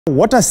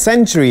What a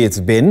century it's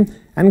been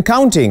and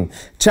counting.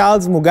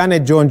 Charles Mugane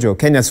Njonjo,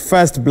 Kenya's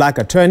first black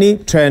attorney,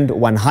 turned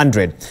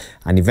 100.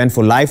 An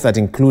eventful life that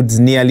includes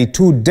nearly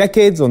 2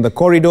 decades on the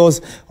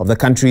corridors of the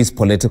country's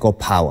political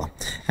power.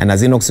 And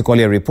as Enoch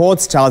Sikolia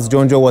reports, Charles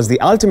Njonjo was the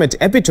ultimate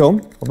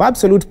epitome of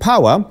absolute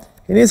power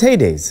in his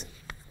heydays.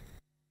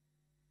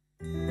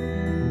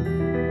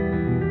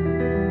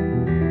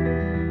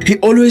 He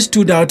always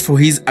stood out for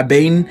his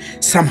urbane,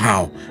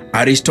 somehow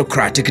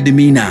aristocratic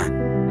demeanor.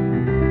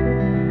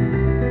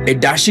 A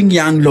dashing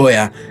young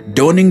lawyer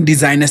donning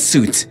designer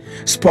suits,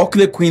 spoke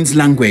the Queen's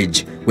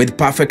language with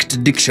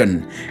perfect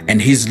diction,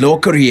 and his law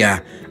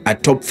career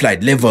at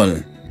top-flight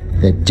level.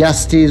 The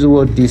justice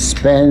would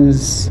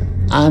dispense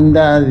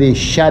under the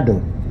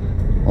shadow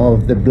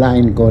of the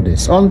blind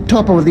goddess on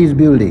top of this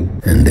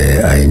building. And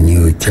I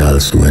knew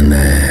Charles when,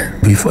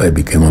 before I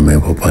became a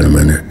member of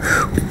parliament,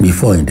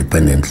 before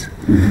independence,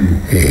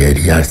 he had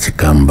just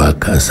come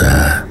back as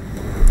a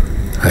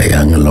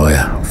young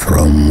lawyer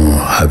from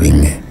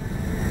having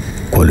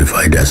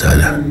qualified as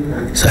a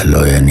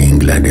lawyer in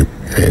England.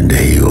 And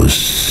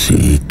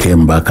he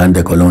came back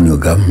under colonial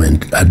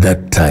government at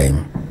that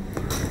time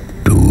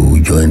to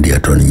join the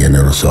Attorney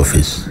General's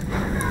office.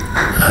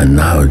 And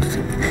now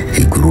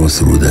he grew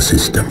through the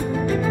system.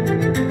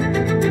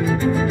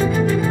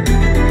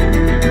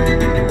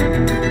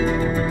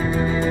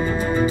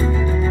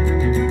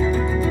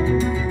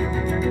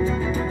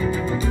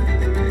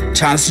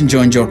 Charles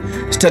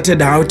Njonjo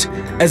started out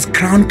as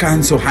Crown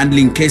Counsel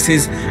handling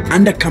cases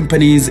under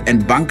companies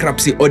and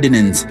bankruptcy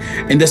ordinance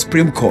in the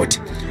Supreme Court.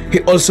 He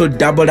also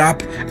doubled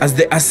up as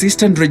the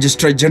Assistant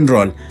Registrar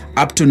General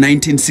up to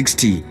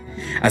 1960.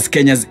 As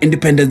Kenya's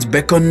independence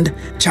beckoned,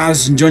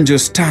 Charles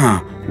Njonjo's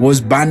star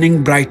was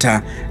burning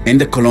brighter in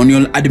the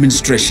colonial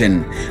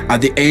administration.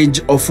 At the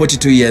age of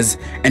 42 years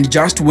and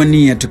just 1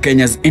 year to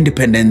Kenya's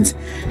independence,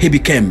 he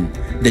became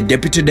the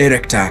Deputy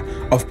Director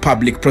of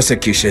Public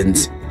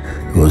Prosecutions.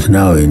 He was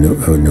now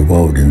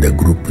involved in the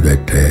group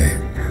that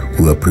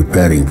we were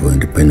preparing for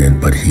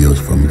independence, but he was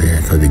from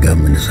the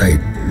government side.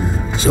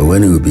 So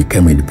when we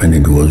became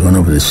independent, he was one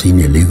of the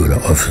senior legal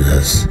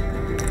officers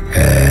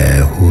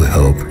who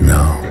helped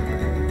now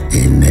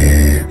in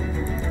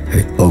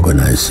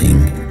organizing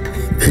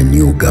the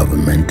new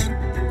government.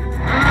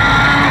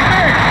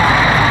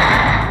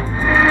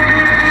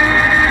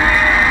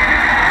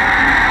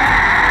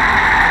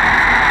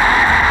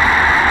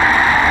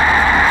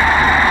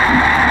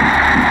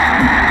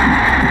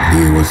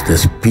 There was the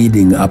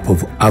speeding up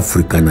of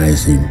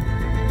Africanizing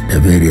the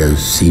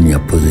various senior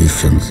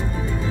positions.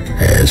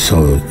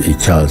 So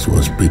Charles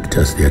was picked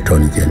as the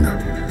Attorney General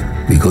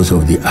because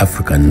of the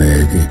African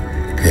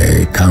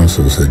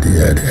councils at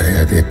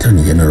the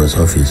Attorney General's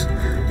office.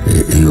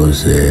 He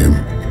was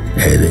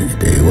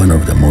one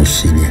of the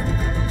most senior.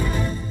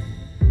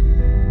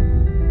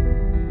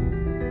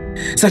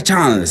 Sir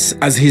Charles,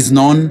 as he's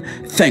known,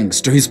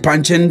 thanks to his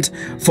penchant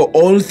for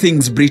all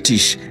things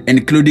British,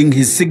 including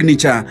his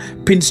signature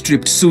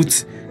pin-striped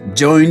suits,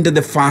 joined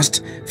the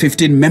first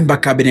 15-member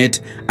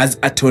cabinet as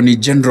Attorney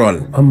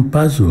General. I'm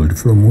puzzled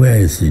from where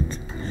is it?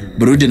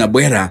 Burudi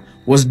Nabwera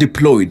was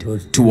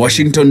deployed to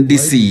Washington,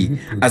 D.C.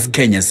 as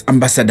Kenya's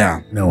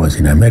ambassador. When I was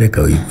in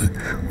America,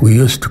 we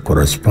used to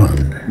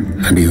correspond,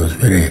 and he was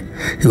very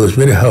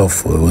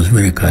helpful. He was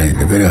very kind,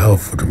 very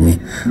helpful to me.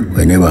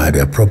 Whenever I had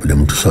a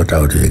problem to sort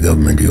out the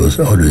government, he was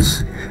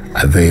always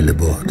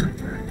available.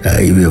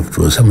 Even if it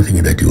was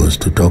something that he was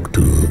to talk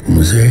to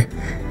Mzee,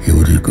 he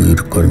would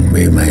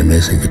convey my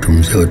message to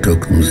Mzee or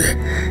talk to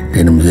Mzee.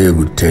 Then Mzee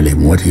would tell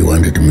him what he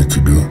wanted me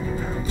to do.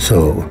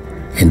 So,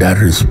 in that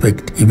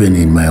respect, even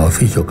in my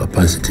official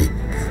capacity,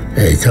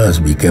 Charles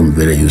became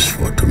very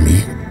useful to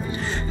me.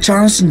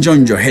 Charles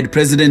Njonjo had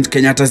President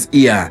Kenyatta's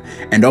ear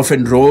and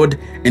often rode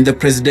in the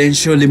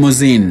presidential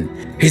limousine.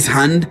 His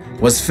hand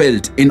was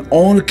felt in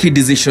all key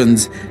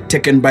decisions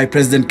taken by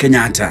President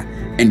Kenyatta,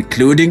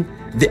 including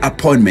the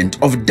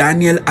appointment of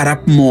Daniel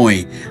Arap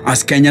Moi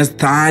as Kenya's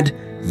 3rd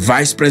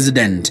Vice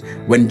President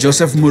when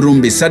Joseph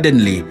Murumbi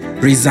suddenly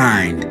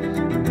resigned.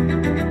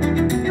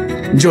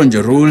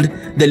 Njonjo ruled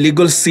the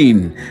legal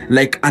scene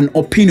like an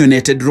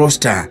opinionated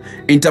roaster,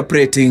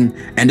 interpreting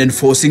and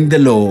enforcing the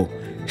law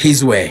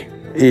his way.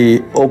 He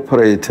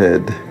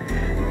operated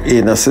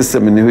in a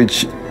system in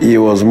which he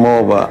was more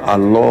of a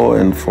law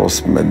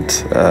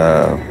enforcement,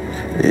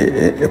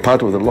 a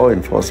part of the law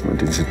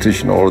enforcement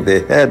institution, or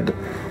the head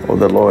of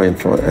the law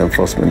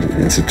enforcement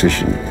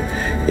institution,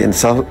 in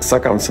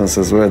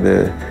circumstances where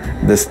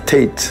the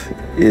state,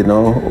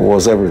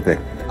 was everything.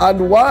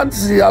 And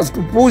once he has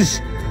to push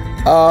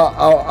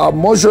a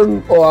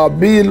motion or a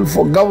bill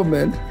for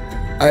government,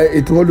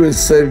 it always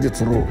sailed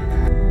through.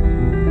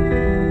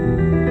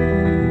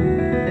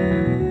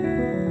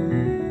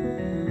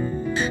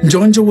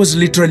 Njonjo was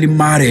literally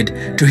married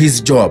to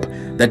his job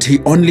that he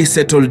only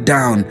settled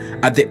down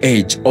at the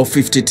age of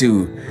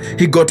 52.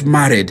 He got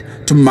married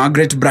to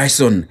Margaret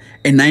Bryson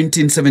in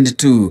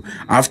 1972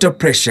 after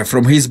pressure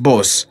from his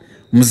boss,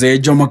 Mzee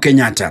Jomo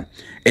Kenyatta.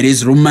 It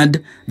is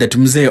rumored that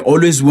Mzee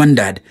always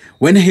wondered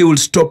when he would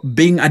stop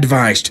being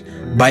advised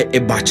by a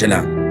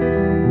bachelor.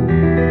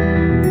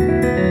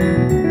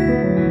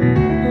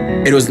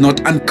 It was not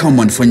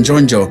uncommon for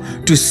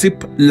Njonjo to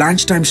sip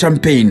lunchtime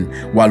champagne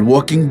while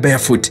walking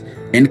barefoot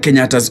in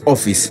Kenyatta's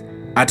office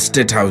at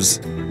State House,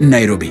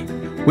 Nairobi.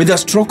 With a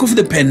stroke of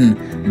the pen,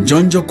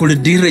 Njonjo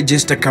could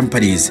deregister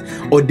companies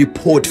or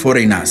deport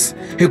foreigners.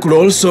 He could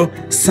also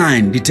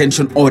sign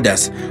detention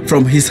orders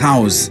from his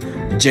house,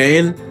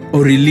 jail,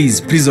 or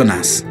release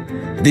prisoners.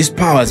 These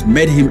powers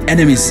made him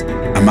enemies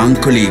among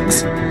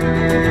colleagues.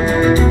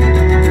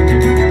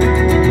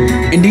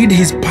 Indeed,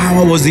 his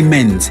power was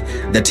immense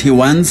that he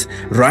once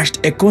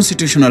rushed a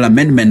constitutional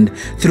amendment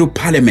through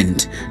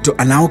parliament to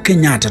allow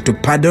Kenyatta to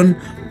pardon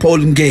Paul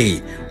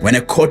Ngei when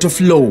a court of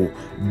law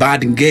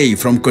barred Ngei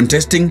from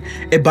contesting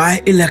a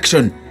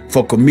by-election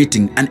for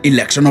committing an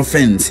election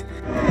offense.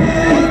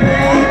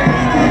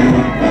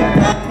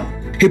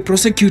 He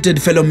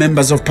prosecuted fellow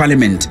members of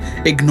parliament,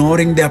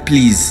 ignoring their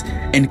pleas,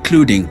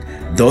 including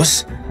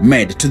those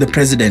made to the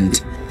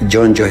president.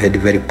 Njonjo had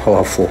very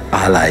powerful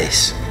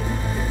allies.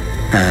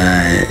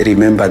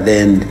 Remember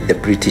then, the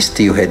British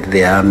still had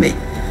the army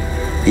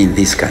in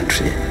this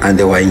country, and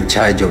they were in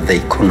charge of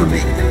the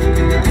economy.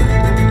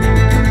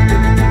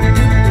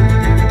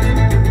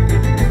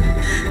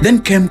 Then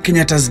came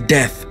Kenyatta's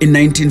death in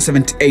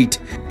 1978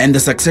 and the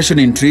succession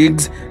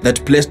intrigues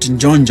that placed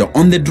Njonjo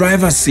on the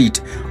driver's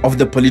seat of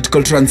the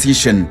political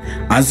transition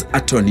as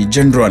Attorney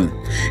General.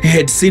 He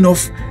had seen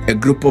off a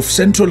group of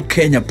central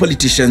Kenya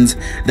politicians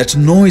that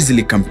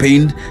noisily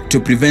campaigned to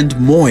prevent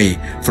Moi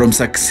from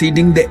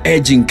succeeding the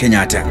aging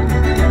Kenyatta.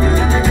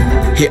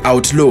 He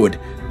outlawed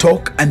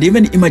talk and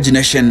even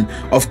imagination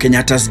of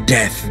Kenyatta's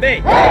death.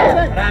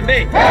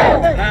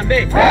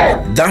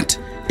 That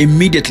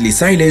immediately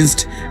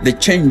silenced the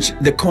Change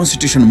the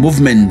Constitution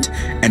movement,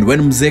 and when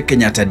Mzee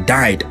Kenyatta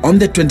died on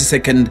the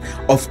 22nd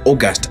of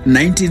August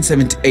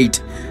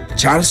 1978,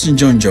 Charles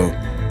Njonjo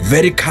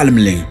very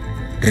calmly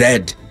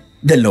read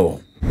the law.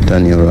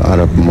 Daniel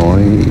Arap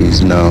Moi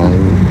is now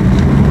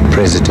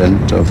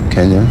president of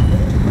Kenya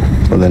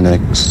for the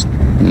next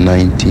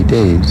 90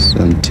 days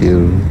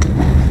until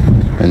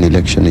an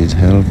election is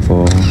held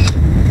for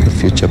the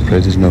future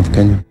president of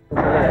Kenya.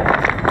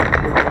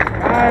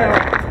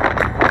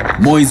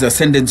 Moi's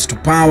ascendance to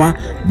power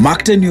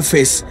marked a new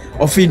phase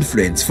of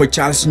influence for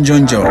Charles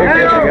Njonjo.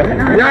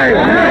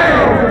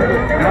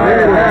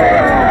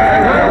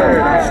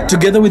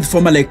 Together with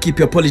former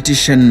Laikipia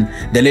politician,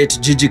 the late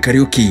Gigi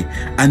Kariuki,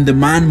 and the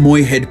man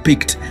Moi had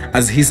picked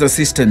as his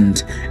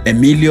assistant,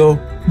 Emilio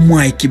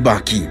Mwai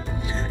Kibaki,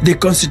 they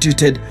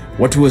constituted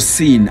what was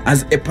seen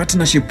as a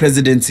partnership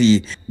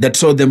presidency that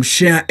saw them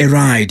share a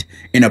ride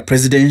in a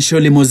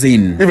presidential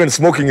limousine. Even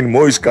smoking in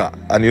Moi's car,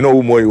 and you know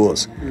who Moi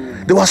was.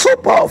 They were so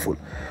powerful.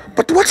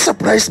 But what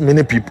surprised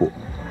many people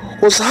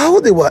was how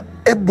they were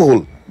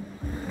able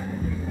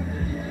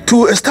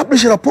to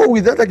establish a rapport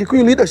with that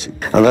Kikuyu leadership.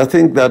 And I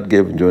think that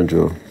gave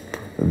Njonjo,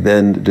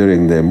 then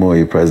during the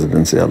Moi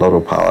presidency, a lot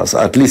of powers,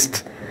 at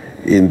least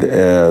in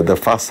the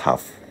first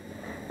half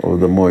of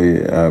the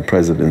Moi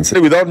presidency.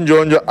 Without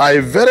Njonjo, I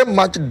very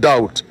much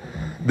doubt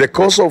the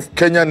course of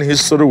Kenyan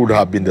history would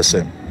have been the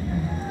same.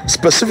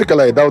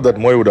 Specifically, I doubt that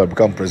Moi would have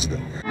become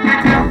president.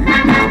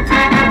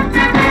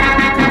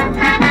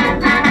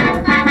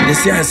 The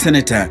Siaya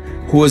senator,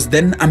 who was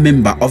then a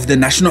member of the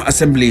National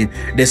Assembly,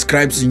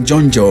 describes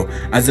Njonjo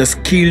as a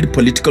skilled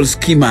political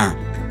schemer.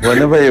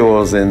 Whenever he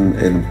was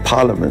in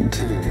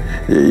parliament,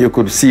 you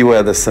could see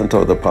where the center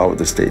of the power of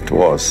the state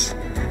was.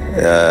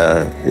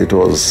 It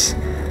was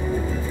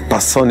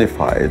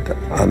personified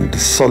and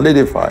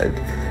solidified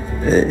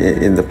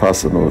in the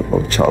person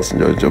of Charles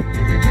Njonjo.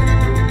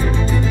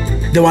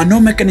 There were no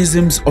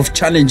mechanisms of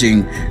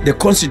challenging the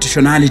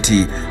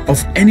constitutionality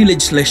of any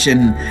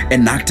legislation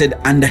enacted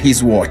under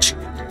his watch.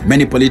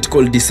 Many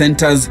political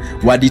dissenters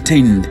were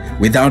detained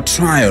without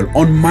trial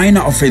on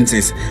minor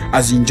offenses,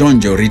 as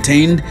Njonjo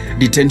retained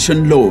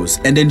detention laws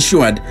and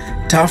ensured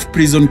tough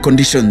prison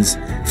conditions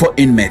for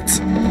inmates.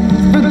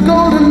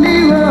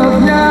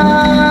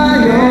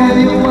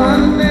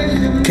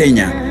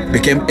 Kenya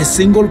became a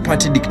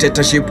single-party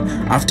dictatorship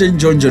after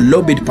Njonjo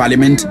lobbied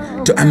parliament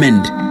to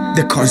amend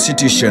the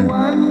constitution.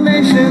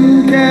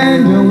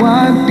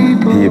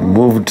 He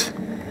moved,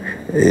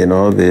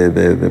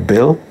 the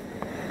bill.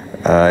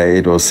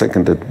 It was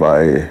seconded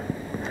by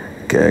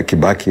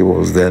Kibaki,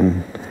 was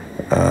then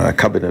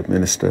cabinet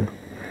minister.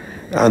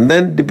 And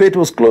then debate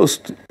was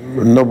closed.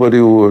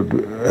 Nobody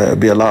would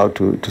be allowed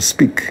to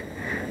speak.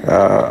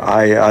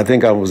 I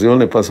think I was the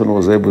only person who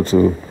was able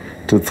to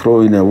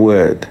throw in a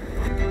word.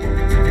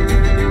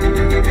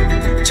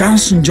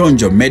 Charles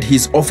Njonjo made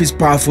his office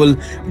powerful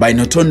by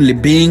not only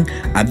being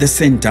at the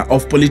center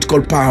of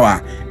political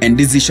power and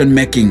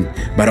decision-making,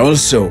 but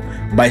also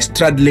by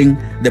straddling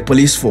the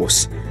police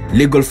force,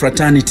 legal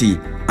fraternity,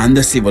 and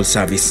the civil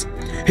service.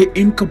 He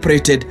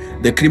incorporated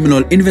the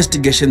Criminal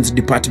Investigations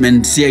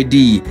Department,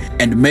 CID,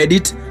 and made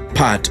it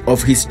part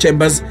of his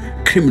chamber's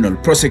criminal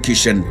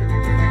prosecution.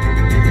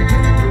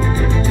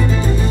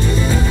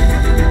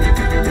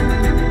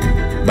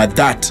 But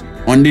that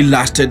only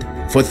lasted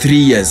for 3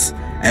 years,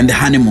 and the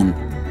honeymoon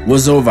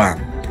was over.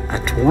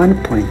 At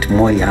one point,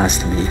 Moi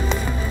asked me,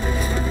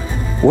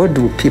 what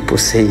do people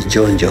say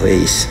Njonjo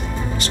is?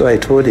 So I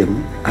told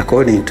him,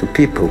 according to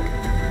people,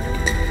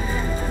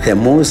 the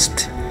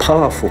most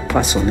powerful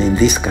person in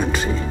this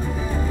country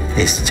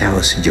is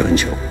Charles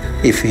Njonjo.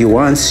 If he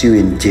wants you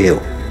in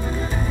jail,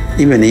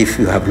 even if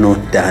you have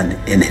not done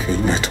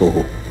anything at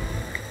all,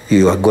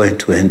 you are going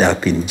to end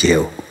up in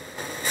jail.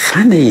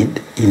 Funny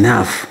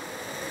enough,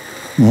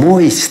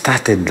 Moi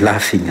started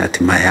laughing at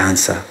my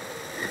answer.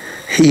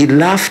 He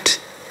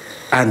laughed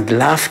and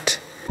laughed.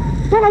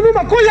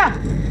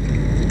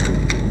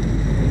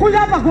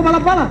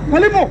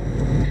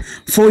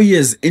 4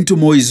 years into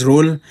Moi's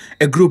rule,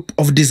 a group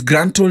of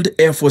disgruntled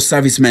Air Force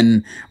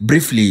servicemen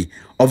briefly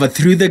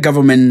overthrew the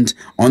government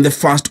on the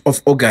 1st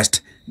of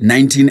August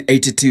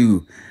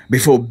 1982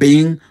 before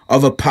being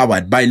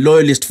overpowered by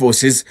loyalist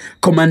forces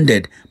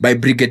commanded by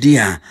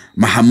Brigadier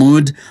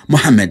Mahmoud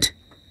Mohammed.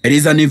 It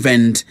is an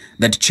event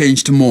that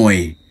changed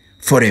Moi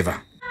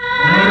forever.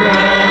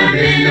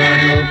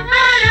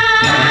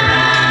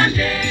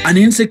 An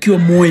insecure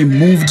Moi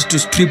moved to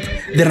strip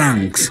the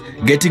ranks,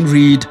 getting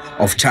rid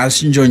of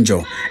Charles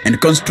Njonjo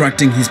and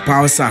constructing his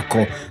power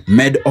circle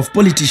made of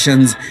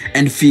politicians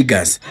and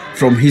figures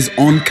from his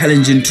own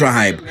Kalenjin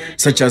tribe,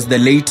 such as the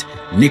late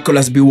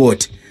Nicholas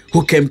Biwott,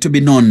 who came to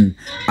be known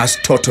as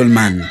Total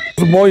Man.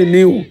 Moi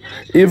knew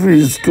if he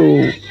is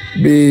to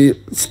be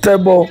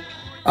stable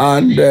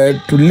and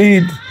to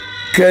lead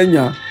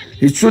Kenya,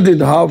 he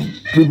shouldn't have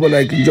people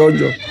like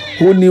Njonjo,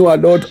 who knew a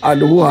lot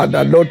and who had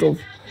a lot of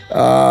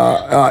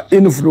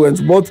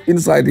influence both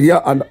inside here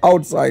and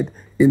outside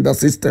in the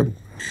system.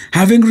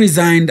 Having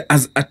resigned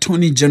as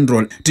Attorney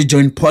General to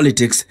join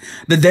politics,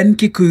 the then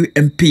Kikuyu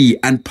MP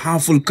and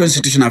powerful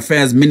Constitutional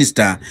Affairs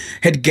Minister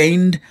had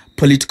gained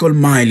political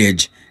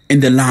mileage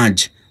in the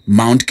large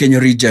Mount Kenya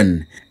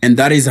region. And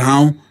that is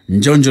how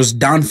Njonjo's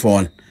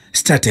downfall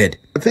started.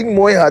 I think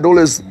Moi had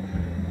always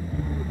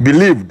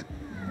believed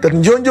that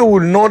Njonjo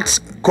will not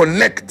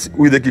connect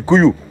with the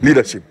Kikuyu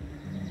leadership.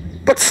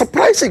 But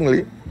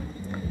surprisingly,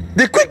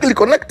 they quickly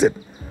connected.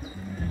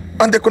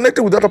 And they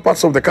connected with other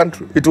parts of the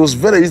country. It was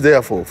very easy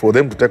therefore for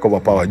them to take over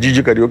power,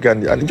 Gigi Karaoke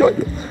and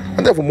Njonjo.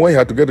 And therefore Moi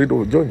had to get rid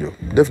of Njonjo,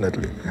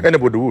 definitely.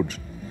 Anybody would.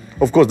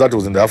 Of course, that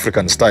was in the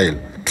African style.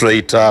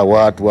 Traitor,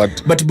 what.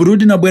 But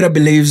Burudi Nabwera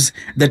believes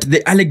that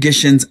the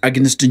allegations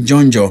against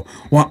Njonjo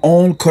were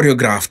all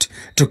choreographed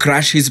to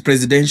crush his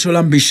presidential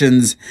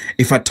ambitions,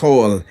 if at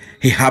all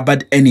he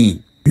harbored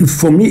any.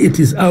 For me, it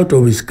is out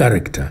of his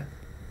character.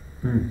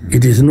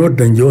 It is not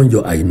the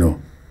Njonjo I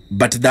know.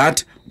 But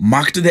that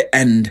marked the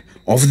end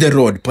of the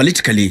road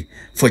politically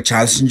for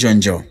Charles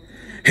Njonjo.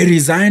 He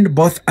resigned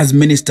both as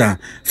Minister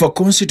for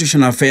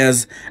Constitutional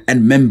Affairs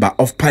and Member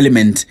of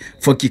Parliament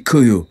for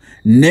Kikuyu,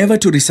 never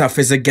to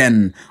resurface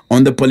again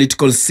on the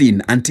political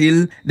scene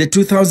until the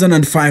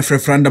 2005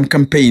 referendum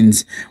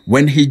campaigns,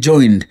 when he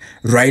joined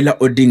Raila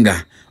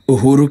Odinga,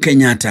 Uhuru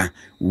Kenyatta,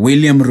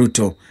 William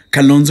Ruto,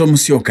 Kalonzo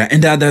Musyoka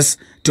and others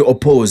to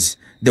oppose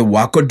the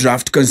Wako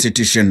draft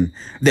constitution.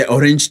 The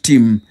Orange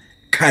team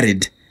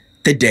carried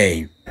the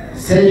day.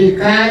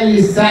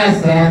 Serikali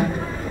sasa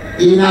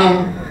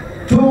ina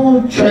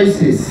two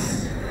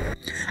choices.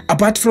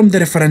 Apart from the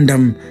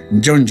referendum,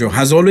 Njonjo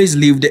has always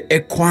lived a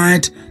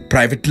quiet,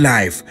 private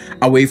life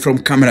away from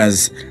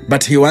cameras,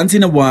 but he once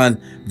in a while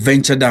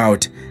ventured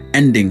out,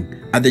 ending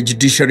at the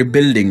judiciary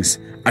buildings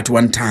at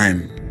one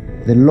time.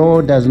 The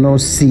law does not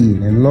see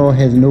and law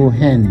has no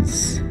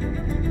hands.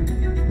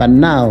 But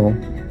now,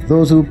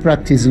 those who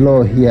practice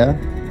law here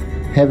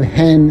have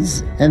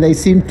hands and they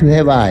seem to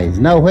have eyes.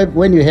 Now,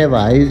 when you have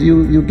eyes,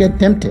 you get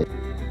tempted.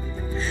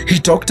 He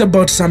talked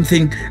about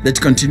something that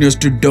continues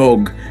to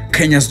dog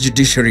Kenya's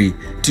judiciary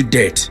to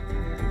date: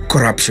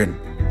 corruption.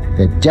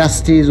 The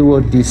justice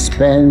will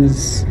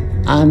dispense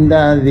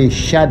under the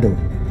shadow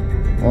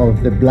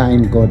of the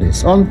blind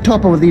goddess, on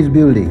top of this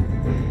building.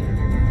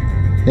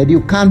 That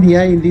you come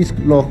here in these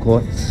law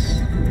courts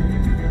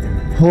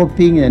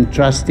hoping and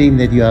trusting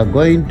that you are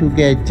going to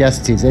get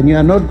justice and you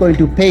are not going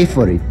to pay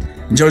for it.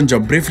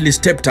 Njonjo briefly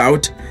stepped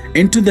out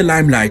into the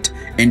limelight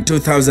in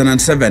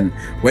 2007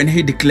 when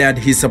he declared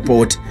his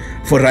support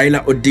for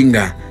Raila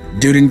Odinga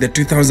during the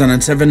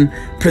 2007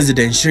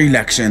 presidential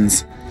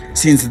elections.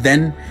 Since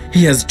then,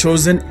 he has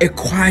chosen a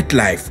quiet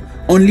life,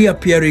 only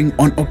appearing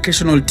on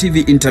occasional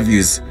TV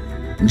interviews.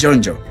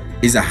 Njonjo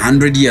is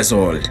 100 years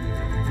old.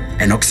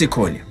 Enoch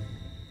Sikolio,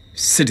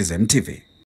 Citizen TV.